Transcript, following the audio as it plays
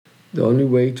The only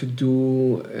way to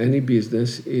do any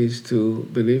business is to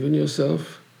believe in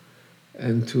yourself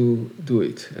and to do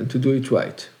it, and to do it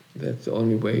right. That's the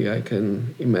only way I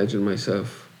can imagine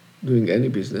myself doing any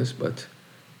business, but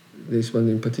this one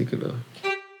in particular.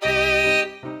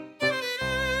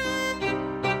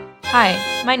 Hi,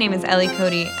 my name is Ellie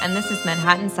Cody, and this is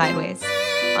Manhattan Sideways.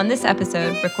 On this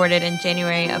episode, recorded in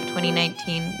January of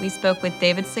 2019, we spoke with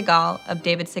David Segal of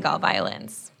David Segal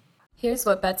Violins. Here's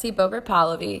what Betsy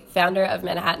Boger-Pahlavi, founder of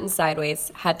Manhattan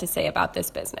Sideways, had to say about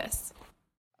this business.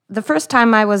 The first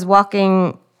time I was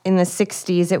walking in the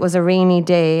 60s, it was a rainy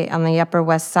day on the Upper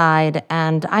West Side,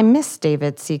 and I missed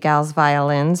David Segal's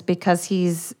Violins because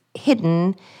he's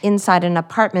hidden inside an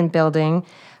apartment building.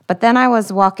 But then I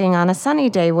was walking on a sunny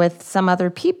day with some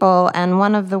other people, and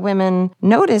one of the women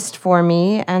noticed for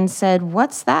me and said,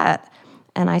 "What's that?"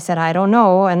 And I said, "I don't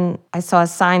know." And I saw a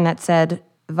sign that said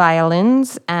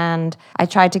Violins, and I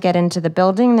tried to get into the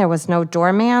building. There was no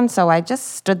doorman, so I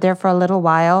just stood there for a little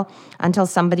while until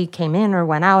somebody came in or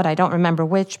went out. I don't remember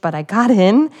which, but I got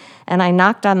in, and I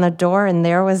knocked on the door, and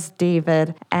there was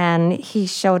David. And he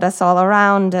showed us all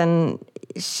around and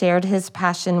shared his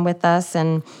passion with us,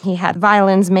 and he had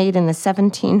violins made in the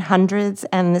 1700s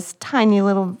and this tiny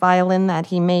little violin that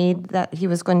he made that he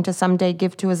was going to someday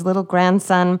give to his little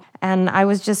grandson. And I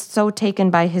was just so taken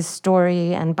by his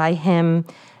story and by him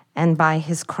and by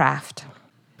his craft.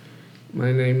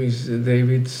 My name is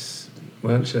David,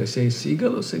 well, should I say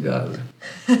Segal or Segal?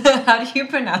 How do you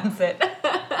pronounce it?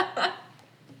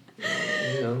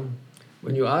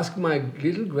 When you ask my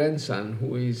little grandson,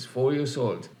 who is 4 years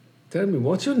old, "Tell me,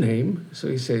 what's your name?" So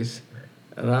he says,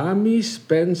 "Rami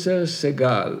Spencer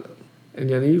Segal." And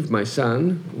Yaniv, my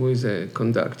son, who is a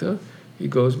conductor, he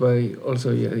goes by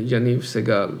also Yaniv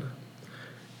Segal.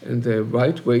 And the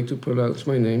right way to pronounce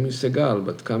my name is Segal,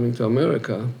 but coming to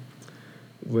America,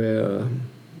 where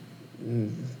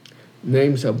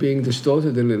names are being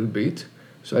distorted a little bit,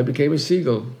 so I became a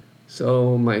Segal.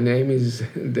 So my name is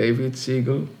David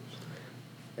Segal,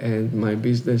 and my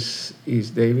business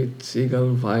is David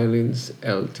Segal Violins,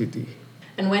 LTD.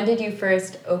 And when did you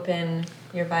first open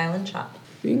your violin shop?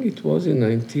 I think it was in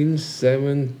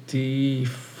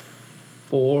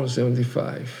 1974,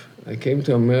 75. I came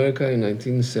to America in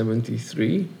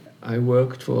 1973. I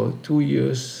worked for 2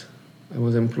 years. I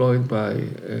was employed by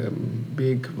a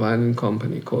big violin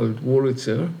company called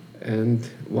Wurlitzer, and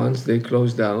once they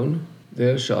closed down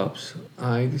their shops,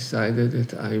 I decided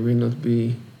that I will not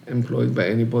be employed by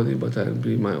anybody, but I'll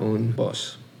be my own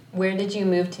boss. Where did you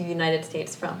move to the United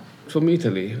States from? From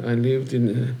Italy. I lived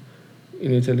in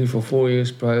Italy for 4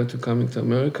 years prior to coming to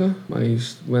America. I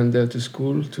went there to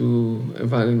school, to a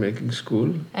violin making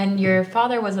school. And your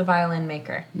father was a violin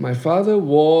maker? My father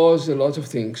was a lot of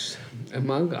things.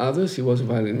 Among others, he was a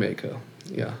violin maker.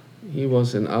 Yeah, he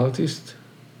was an artist.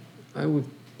 I would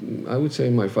say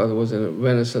my father was a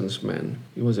Renaissance man.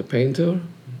 He was a painter,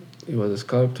 he was a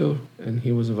sculptor, and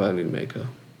he was a violin maker.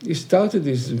 He started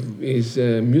his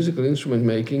musical instrument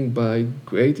making by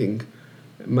creating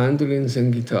mandolins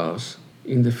and guitars.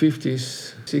 In the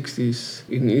 50s, 60s,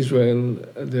 in Israel,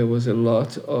 there was a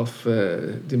lot of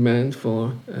demand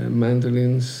for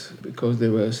mandolins because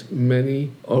there were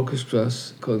many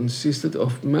orchestras consisted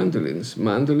of mandolins.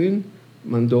 Mandolin,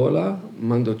 mandola,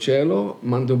 mandocello,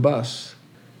 mandobass.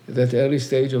 At that early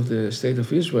stage of the state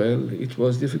of Israel, it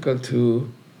was difficult to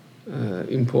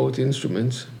import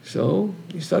instruments, so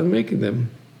he started making them.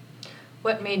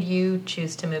 What made you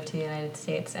choose to move to the United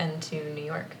States and to New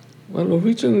York? Well,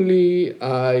 originally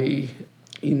I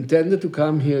intended to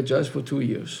come here just for 2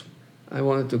 years. I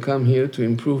wanted to come here to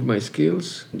improve my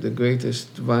skills. The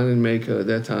greatest violin maker at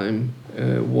that time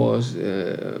was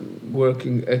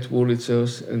working at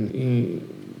Wurlitzer's, and he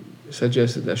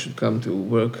suggested I should come to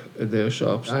work at their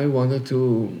shops. I wanted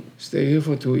to stay here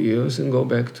for 2 years and go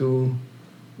back to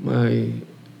my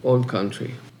old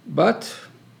country. But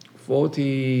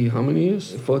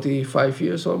 45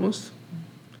 years almost,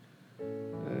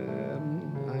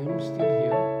 I'm still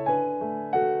here.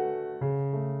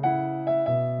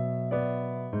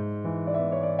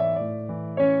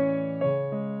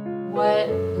 What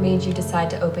made you decide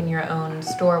to open your own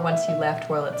store once you left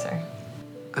Wurlitzer?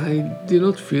 I did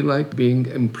not feel like being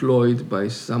employed by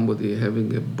somebody,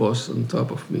 having a boss on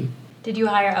top of me. Did you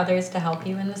hire others to help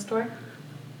you in the store?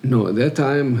 No, at that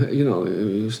time,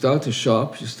 you start a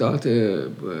shop, you start a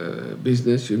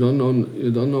business. You don't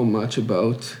know much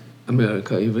about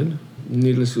America even.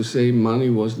 Needless to say, money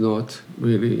was not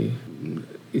really.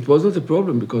 It was not a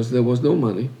problem because there was no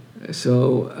money.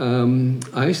 So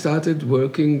I started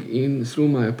working through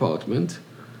my apartment.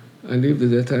 I lived at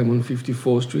that time on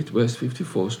 54th Street, West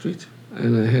 54th Street.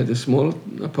 And I had a small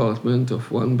apartment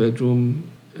of 1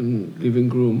 bedroom and living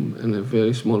room and a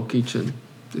very small kitchen,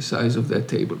 the size of that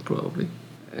table probably.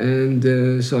 And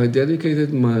so I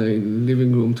dedicated my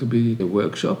living room to be a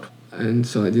workshop. And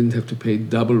so I didn't have to pay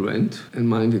double rent. And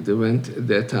mind you, the rent at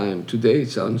that time, today it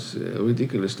sounds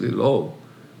ridiculously low.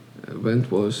 Rent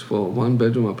was for 1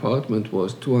 bedroom apartment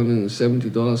was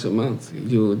 $270 a month.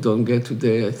 You don't get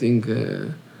today, I think,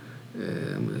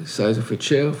 size of a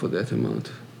chair for that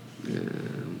amount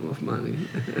of money.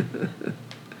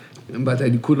 But I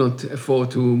could not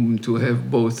afford to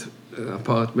have both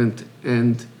apartment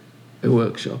and a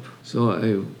workshop. So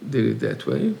I did it that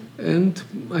way. And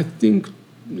I think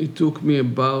it took me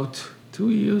about 2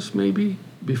 years maybe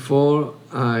before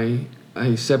I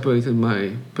separated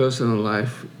my personal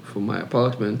life from my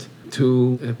apartment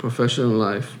to a professional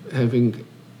life,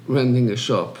 renting a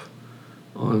shop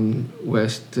on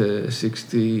West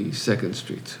 62nd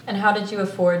Street. And how did you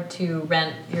afford to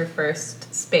rent your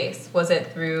first space? Was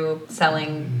it through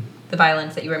selling the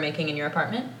violins that you were making in your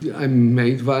apartment? I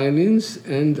made violins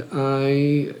and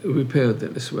I repaired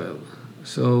them as well.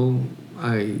 So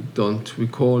I don't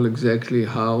recall exactly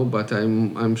how, but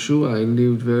I'm sure I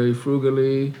lived very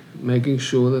frugally, making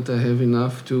sure that I have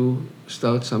enough to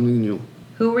start something new.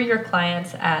 Who were your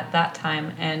clients at that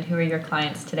time and who are your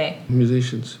clients today?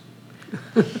 Musicians.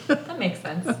 That makes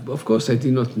sense. Of course, I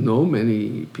did not know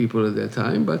many people at that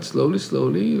time, but slowly,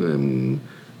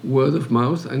 word of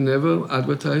mouth. I never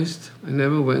advertised. I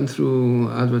never went through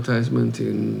advertisement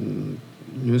in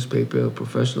newspaper,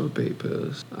 professional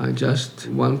papers. I just,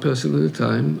 one person at a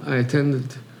time. I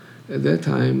attended, at that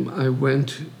time, I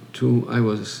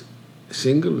was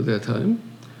single at that time,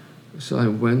 so I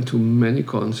went to many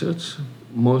concerts,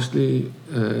 mostly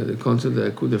the concert that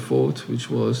I could afford, which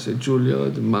was at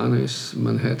Juilliard, Mannes,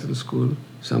 Manhattan School.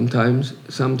 Sometimes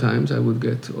I would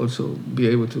be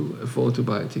able to afford to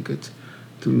buy a ticket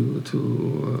to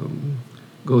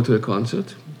go to a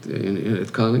concert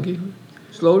at Carnegie.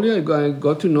 Slowly, I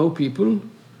got to know people,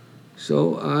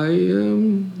 so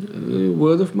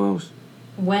word of mouth.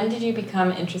 When did you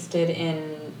become interested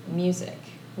in music?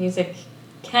 Music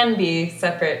can be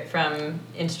separate from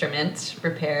instrument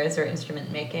repairs or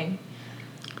instrument making,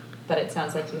 but it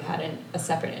sounds like you had a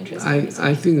separate interest in music.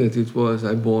 I think that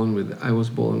I was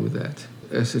born with that.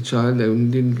 As a child, I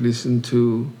didn't listen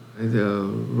to either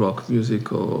rock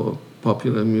music or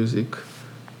popular music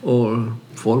or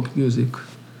folk music.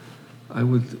 I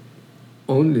would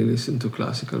only listen to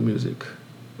classical music.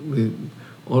 We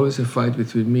always a fight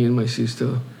between me and my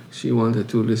sister. She wanted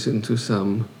to listen to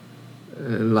some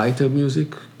lighter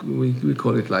music. We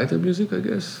call it lighter music, I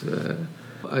guess.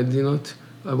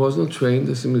 I was not trained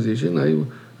as a musician.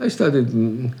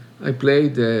 I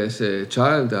played as a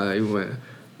child.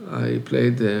 I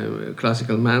played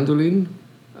classical mandolin.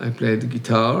 I played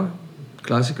guitar,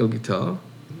 classical guitar.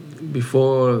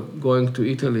 Before going to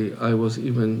Italy, I was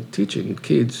even teaching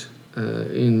kids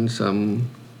in some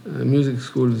music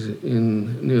schools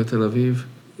near Tel Aviv.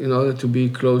 In order to be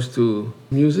close to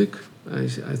music,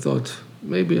 I thought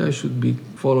maybe I should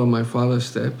follow my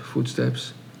father's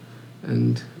footsteps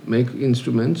and make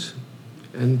instruments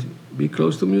and be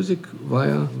close to music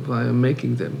via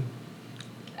making them.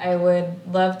 I would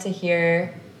love to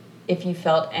hear if you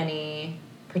felt any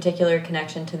particular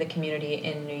connection to the community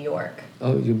in New York.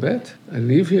 Oh, you bet. I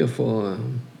live here for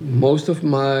most of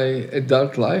my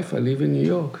adult life. I live in New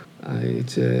York.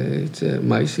 It's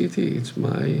my city. It's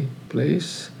my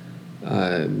place.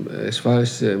 As far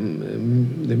as the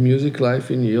music life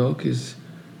in New York is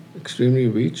extremely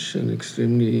rich and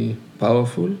extremely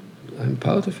powerful, I'm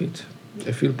part of it.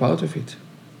 I feel part of it.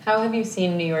 How have you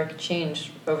seen New York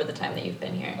change over the time that you've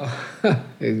been here?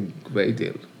 A great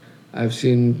deal. I've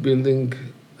seen building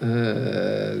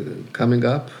coming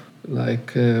up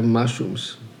like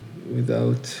mushrooms,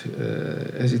 without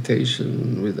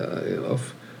hesitation,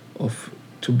 of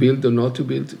to build or not to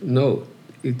build. No,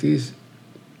 it is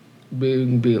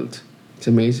being built. It's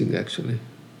amazing, actually,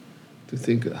 to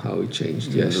think how it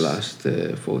changed in the last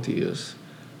 40 years,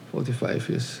 45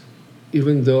 years.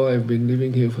 Even though I've been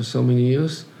living here for so many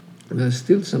years, there's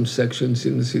still some sections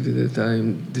in the city that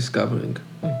I'm discovering.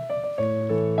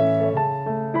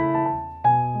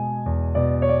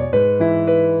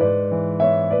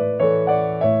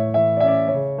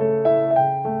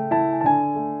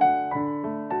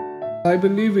 I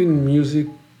believe in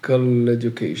musical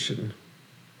education.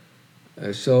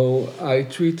 So I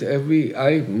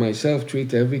myself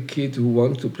treat every kid who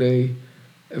wants to play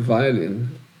a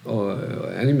violin or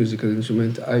any musical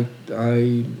instrument.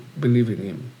 I believe in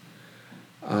him.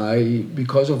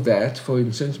 Because of that, for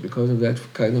instance, because of that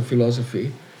kind of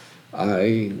philosophy,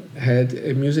 I had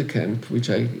a music camp which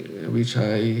I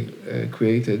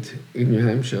created in New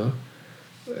Hampshire,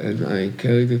 and I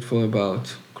carried it for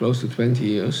about close to 20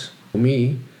 years. For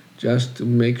me, just to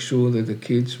make sure that the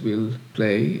kids will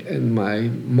play, and my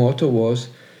motto was,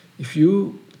 if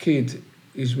you kid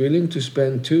is willing to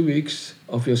spend 2 weeks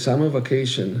of your summer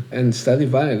vacation and study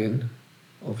violin,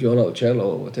 or viola or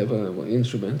cello or whatever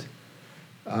instrument,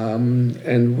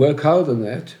 and work hard on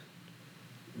that,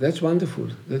 that's wonderful.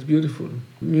 That's beautiful.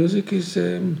 Music is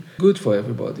good for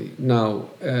everybody. Now,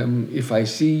 if I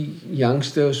see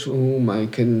youngsters whom I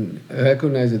can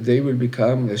recognize that they will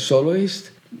become a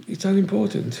soloist, it's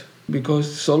unimportant,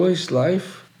 because soloist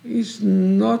life is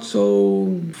not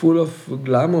so full of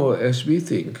glamour as we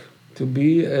think. To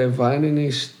be a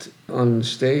violinist on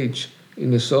stage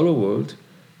in the solo world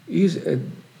is a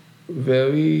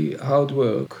very hard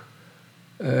work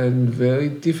and very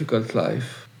difficult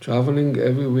life. Traveling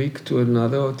every week to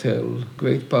another hotel,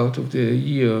 great part of the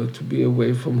year to be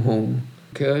away from home.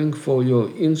 Caring for your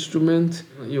instrument.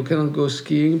 You cannot go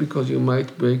skiing because you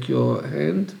might break your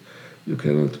hand. You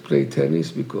cannot play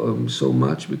tennis so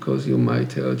much because you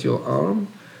might hurt your arm.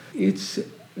 It's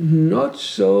not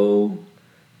so...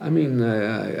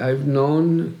 I've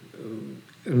known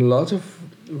a lot of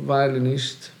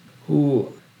violinists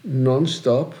who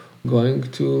non-stop going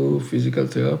to physical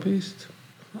therapists.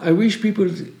 I wish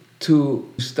people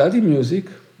to study music.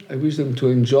 I wish them to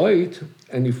enjoy it.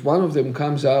 And if one of them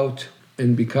comes out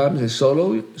and becomes a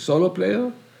solo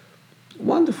player,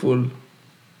 wonderful.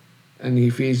 And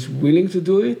if he's willing to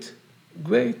do it,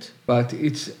 great. But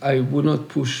I would not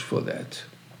push for that.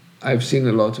 I've seen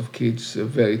a lot of kids,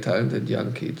 very talented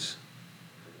young kids.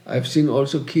 I've seen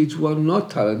also kids who are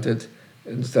not talented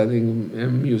in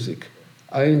studying music.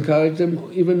 I encourage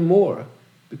them even more,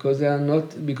 because they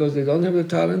don't have the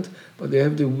talent, but they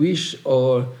have the wish,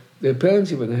 or their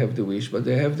parents even have the wish, but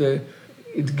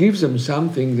it gives them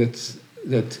something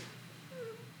that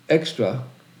extra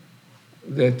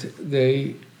that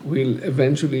they will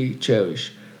eventually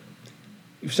cherish.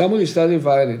 If somebody studies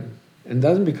violin and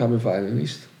doesn't become a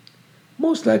violinist,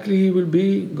 most likely he will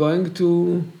be going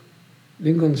to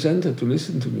Lincoln Center to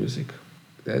listen to music.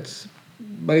 That's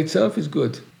by itself is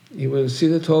good. He will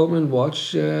sit at home and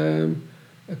watch a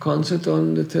concert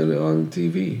on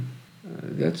TV.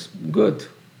 That's good.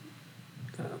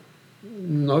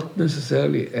 Not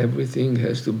necessarily everything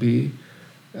has to be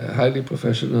highly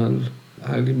professional,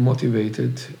 highly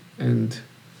motivated, and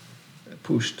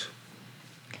pushed.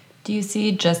 Do you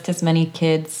see just as many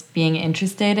kids being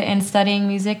interested in studying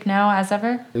music now as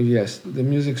ever? Yes, the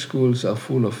music schools are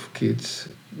full of kids,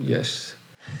 yes.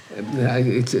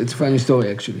 It's a funny story,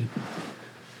 actually.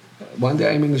 One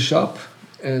day I'm in the shop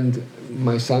and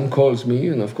my son calls me,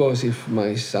 and of course if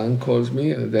my son calls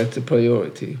me, that's a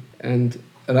priority. And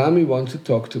Rami wants to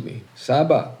talk to me.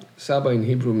 Saba in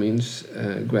Hebrew means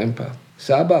grandpa.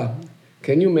 Saba,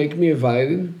 can you make me a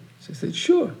violin? So I said,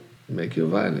 sure, make you a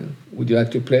violin. Would you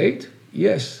like to play it?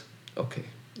 Yes. Okay.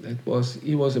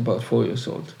 He was about 4 years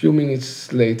old. A few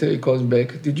minutes later he calls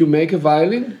back, did you make a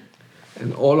violin?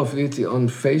 And all of it on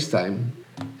FaceTime.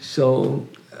 So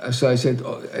I said,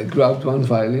 I grabbed one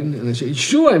violin and I said,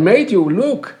 sure, I made you,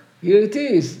 look, here it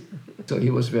is. So he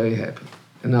was very happy.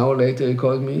 An hour later he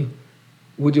called me,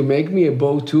 would you make me a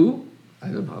bow too? I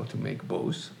don't know how to make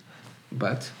bows,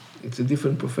 but it's a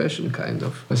different profession, kind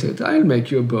of. I said, I'll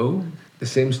make you a bow. The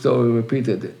same story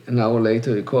repeated. An hour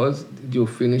later he calls, did you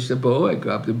finish the bow? I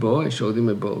grabbed the bow, I showed him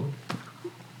a bow.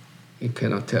 He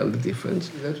cannot tell the difference.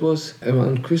 That was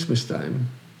around Christmas time.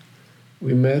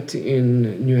 We met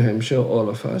in New Hampshire, all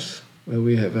of us, where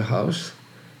we have a house.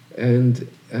 And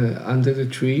under the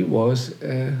tree was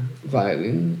a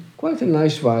violin, quite a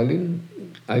nice violin.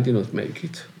 I did not make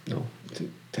it, no.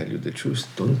 To tell you the truth,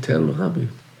 don't tell Rabbi.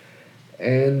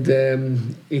 And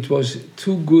it was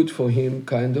too good for him,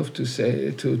 kind of,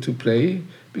 to play,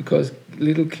 because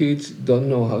little kids don't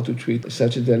know how to treat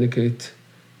such a delicate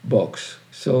box.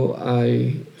 So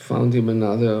I found him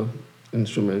another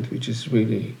instrument, which is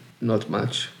really not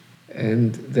much.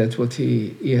 And that's what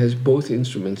he has both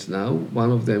instruments now.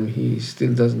 One of them he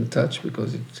still doesn't touch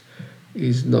because it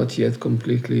is not yet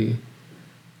completely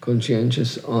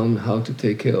conscientious on how to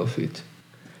take care of it.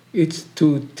 It's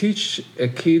to teach a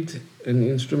kid an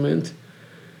instrument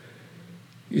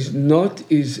is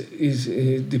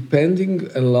depending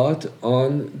a lot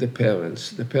on the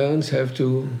parents. The parents have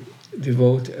to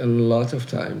devote a lot of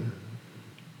time.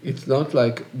 It's not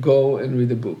like go and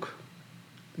read a book.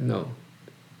 No.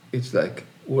 It's like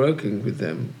working with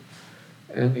them.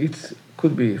 And it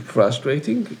could be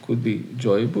frustrating, it could be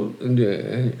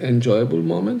enjoyable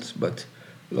moments, but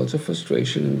lots of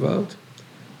frustration involved.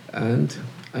 And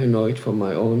I know it from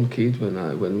my own kid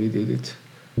when we did it.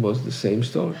 It was the same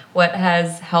story. What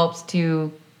has helped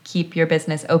to keep your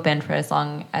business open for as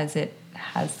long as it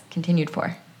has continued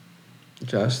for?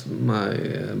 Just my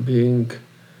being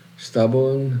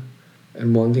stubborn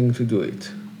and wanting to do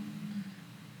it.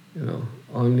 You know,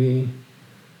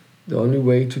 the only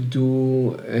way to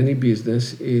do any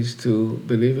business is to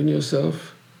believe in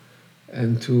yourself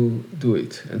and to do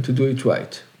it, and to do it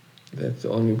right. That's the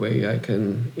only way I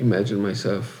can imagine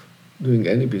myself doing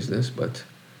any business, but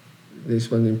this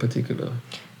one in particular.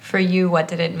 For you, what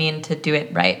did it mean to do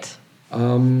it right?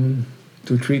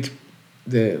 To treat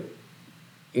the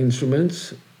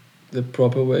instruments the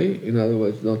proper way, in other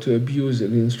words, not to abuse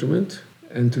an instrument,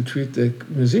 and to treat the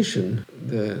musician,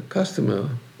 the customer,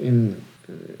 in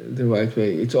the right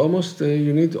way. It's almost,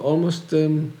 you need almost,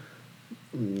 and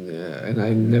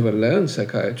I never learned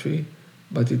psychiatry,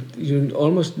 but you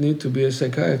almost need to be a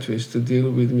psychiatrist to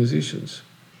deal with musicians.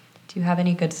 Do you have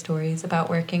any good stories about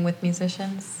working with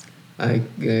musicians?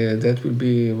 That will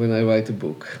be when I write a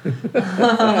book.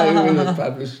 I will not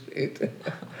publish it.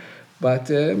 But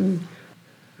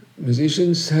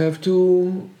musicians have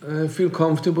to feel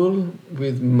comfortable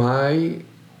with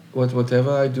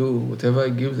whatever I do, whatever I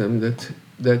give them,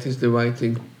 that is the right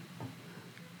thing.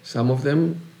 Some of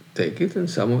them take it and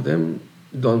some of them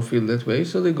don't feel that way,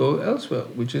 so they go elsewhere,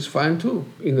 which is fine too.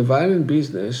 In the violin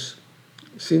business,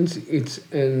 since it's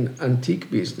an antique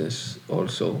business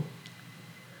also,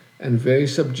 and very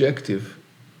subjective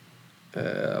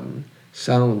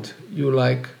sound, you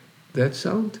like that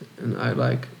sound and I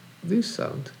like this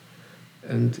sound,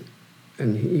 and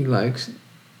he likes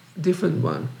different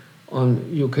one.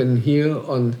 You can hear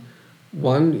on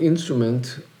one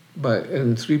instrument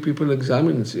and three people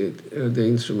examine it, the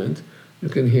instrument, you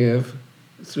can have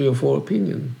 3 or 4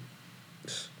 opinions.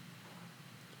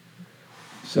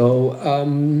 So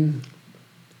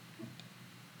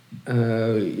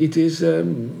it is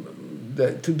to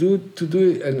do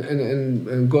it,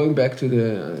 and going back to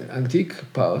the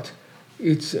antique part,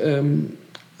 it's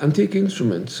antique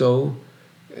instrument. So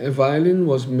a violin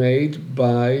was made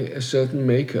by a certain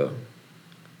maker,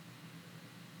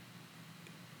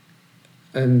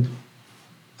 and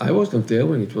I was not there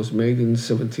when it was made in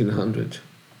 1700.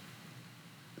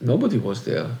 Nobody was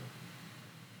there.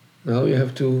 Now you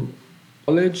have to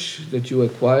knowledge that you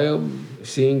acquire,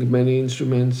 seeing many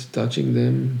instruments, touching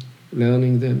them,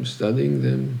 learning them, studying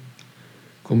them,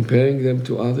 comparing them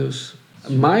to others.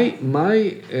 My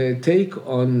take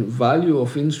on value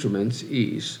of instruments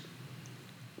is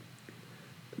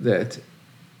that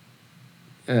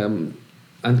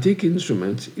antique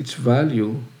instruments, its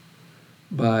value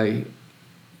by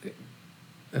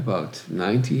about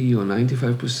 90 or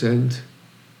 95%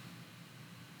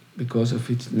 because of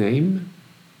its name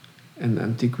and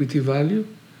antiquity value,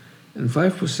 and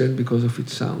 5% because of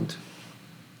its sound.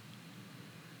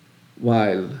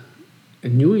 While a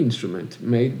new instrument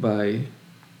made by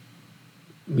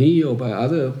me or by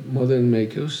other modern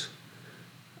makers,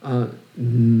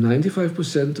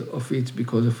 95% of it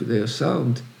because of their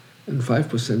sound and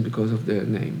 5% because of their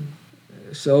name.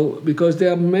 So, because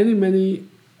there are many, many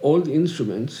old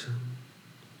instruments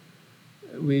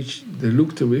which they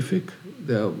look terrific,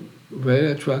 they are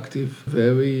very attractive,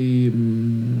 very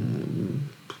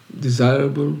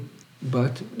desirable,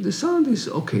 but the sound is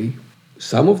okay.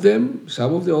 Some of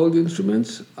the old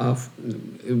instruments are,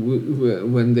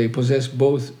 when they possess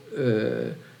both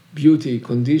beauty,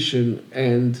 condition,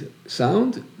 and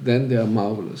sound, then they are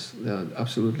marvelous. They are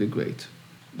absolutely great.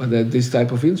 But this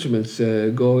type of instruments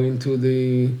go into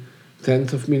the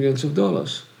tens of millions of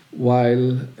dollars.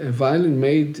 While a violin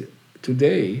made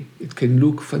today, it can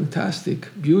look fantastic,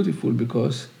 beautiful,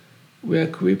 because we are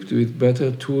equipped with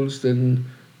better tools than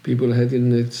people had in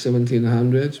the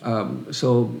 1700s.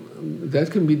 So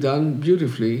that can be done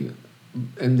beautifully,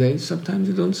 and then sometimes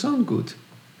they don't sound good.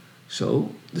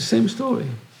 So the same story.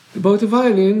 About a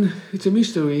violin, it's a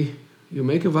mystery. You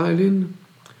make a violin,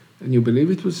 and you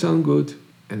believe it will sound good,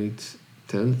 and it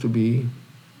turns to be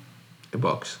a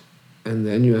box. And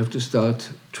then you have to start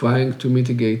trying to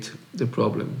mitigate the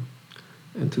problem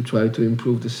and to try to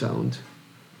improve the sound.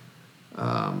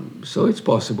 So it's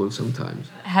possible sometimes.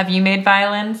 Have you made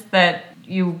violins that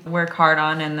you work hard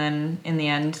on and then in the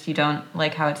end you don't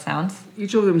like how it sounds?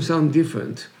 Each of them sound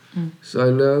different. So I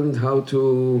learned how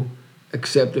to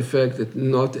accept the fact that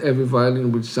not every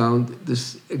violin would sound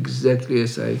this exactly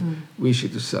as I wish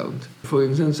it to sound. For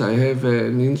instance, I have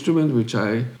an instrument which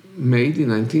I made in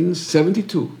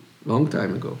 1972, long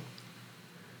time ago.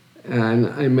 And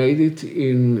I made it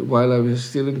while I was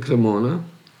still in Cremona,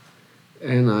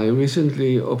 and I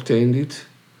recently obtained it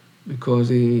because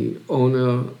the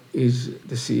owner is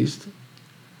deceased.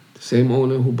 The same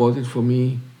owner who bought it for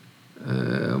me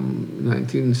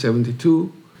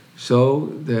 1972.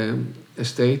 So the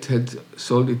estate had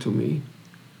sold it to me.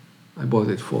 I bought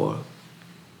it for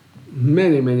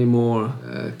many, many more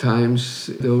times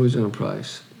the original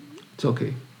price. It's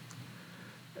okay.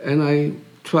 And I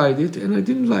tried it and I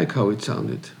didn't like how it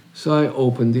sounded. So I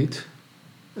opened it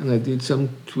and I did some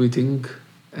tweaking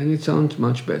and it sounds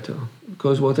much better.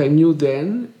 Because what I knew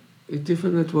then is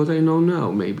different than what I know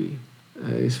now, maybe.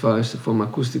 As far as from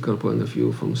acoustical point of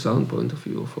view, from sound point of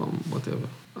view, from whatever.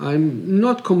 I'm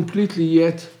not completely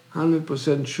yet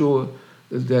 100% sure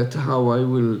that that's how I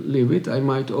will leave it. I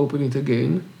might open it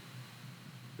again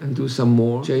and do some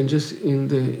more changes in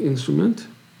the instrument.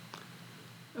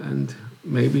 And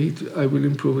maybe I will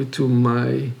improve it to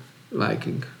my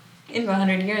liking. In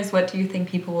 100 years, what do you think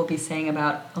people will be saying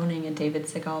about owning a David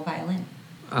Segal violin?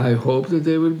 I hope that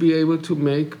they will be able to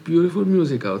make beautiful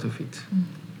music out of it.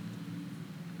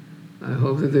 I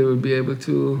hope that they will be able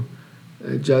to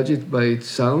judge it by its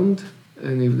sound,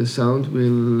 and if the sound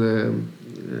will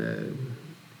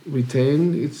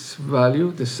retain its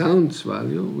value, the sound's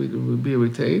value will be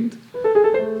retained,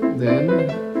 then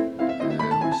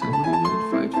somebody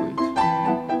will fight for it.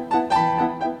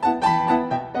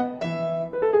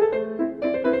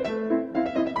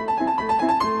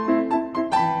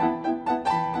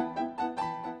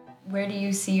 Where do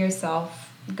you see yourself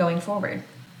going forward?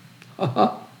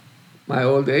 My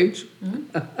old age?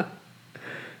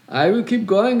 I will keep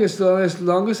going as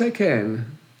long as I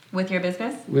can. With your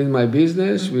business? With my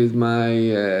business, with my...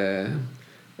 a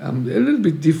little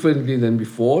bit differently than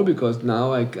before, because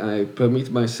now I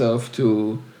permit myself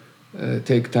to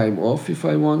take time off if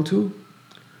I want to.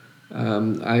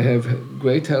 I have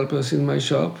great helpers in my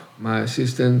shop. My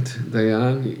assistant,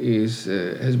 Diane,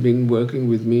 has been working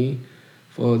with me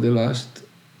for the last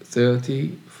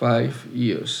 35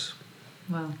 years.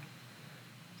 Wow.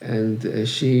 And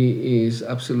she is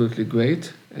absolutely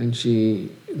great, and she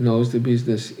knows the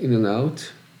business in and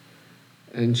out,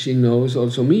 and she knows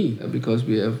also me, because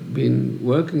we have been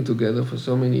working together for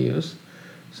so many years,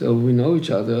 so we know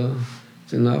each other.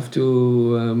 It's enough to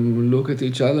look at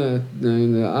each other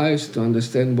in the eyes to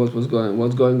understand what's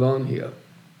going on here.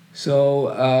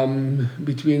 So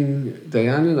between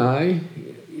Diane and I,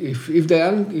 if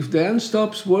Diane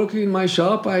stops working in my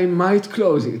shop, I might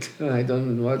close it. I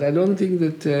don't think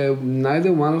that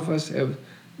neither one of us have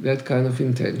that kind of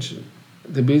intention.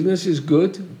 The business is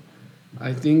good.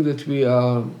 I think that we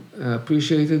are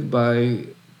appreciated by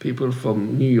people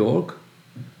from New York,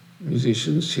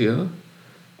 musicians here,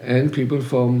 and people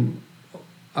from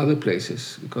other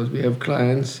places, because we have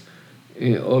clients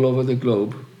all over the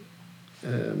globe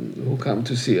who come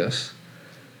to see us.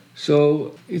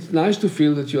 So it's nice to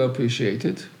feel that you're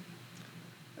appreciated,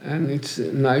 and it's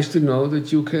nice to know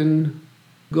that you can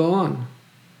go on.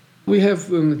 We have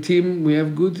a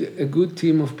good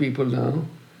team of people now,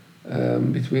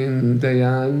 between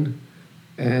Diane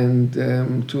and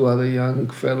two other young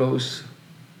fellows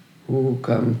who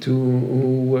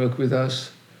work with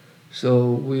us.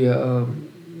 So we are,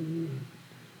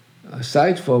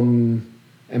 aside from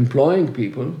employing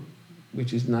people,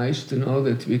 which is nice to know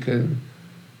that we can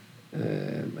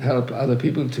help other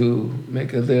people to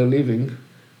make their living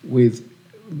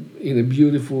in a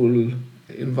beautiful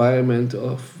environment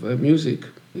of music.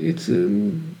 It's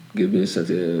gives me a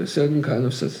certain kind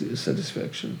of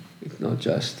satisfaction. It's not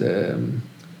just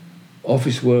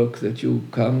office work that you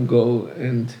come, go,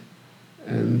 and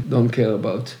don't care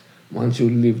about. Once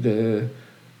the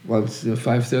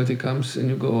 5:30 comes and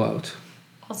you go out.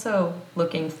 Also,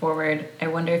 looking forward, I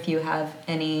wonder if you have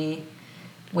any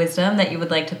wisdom that you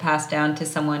would like to pass down to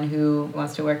someone who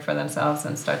wants to work for themselves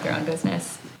and start their own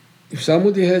business? If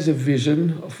somebody has a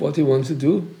vision of what he wants to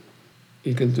do,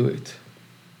 he can do it.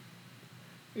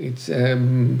 It's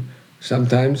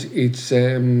sometimes it's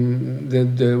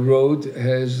the road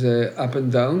has up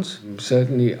and downs.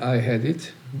 Certainly, I had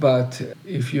it. But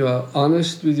if you are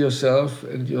honest with yourself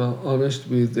and you are honest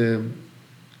with the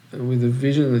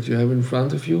vision that you have in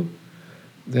front of you,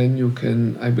 then you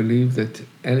can, I believe that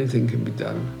anything can be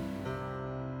done.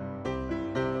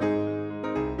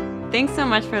 Thanks so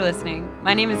much for listening.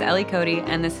 My name is Ellie Cody,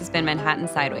 and this has been Manhattan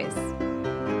Sideways.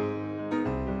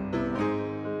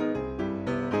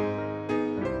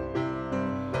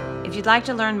 If you'd like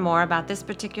to learn more about this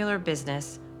particular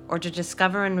business, or to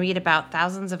discover and read about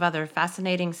thousands of other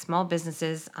fascinating small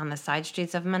businesses on the side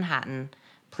streets of Manhattan,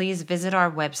 please visit our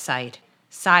website,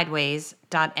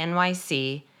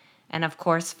 sideways.nyc, and of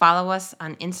course follow us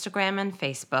on Instagram and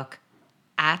Facebook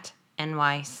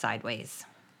 @NYSideways.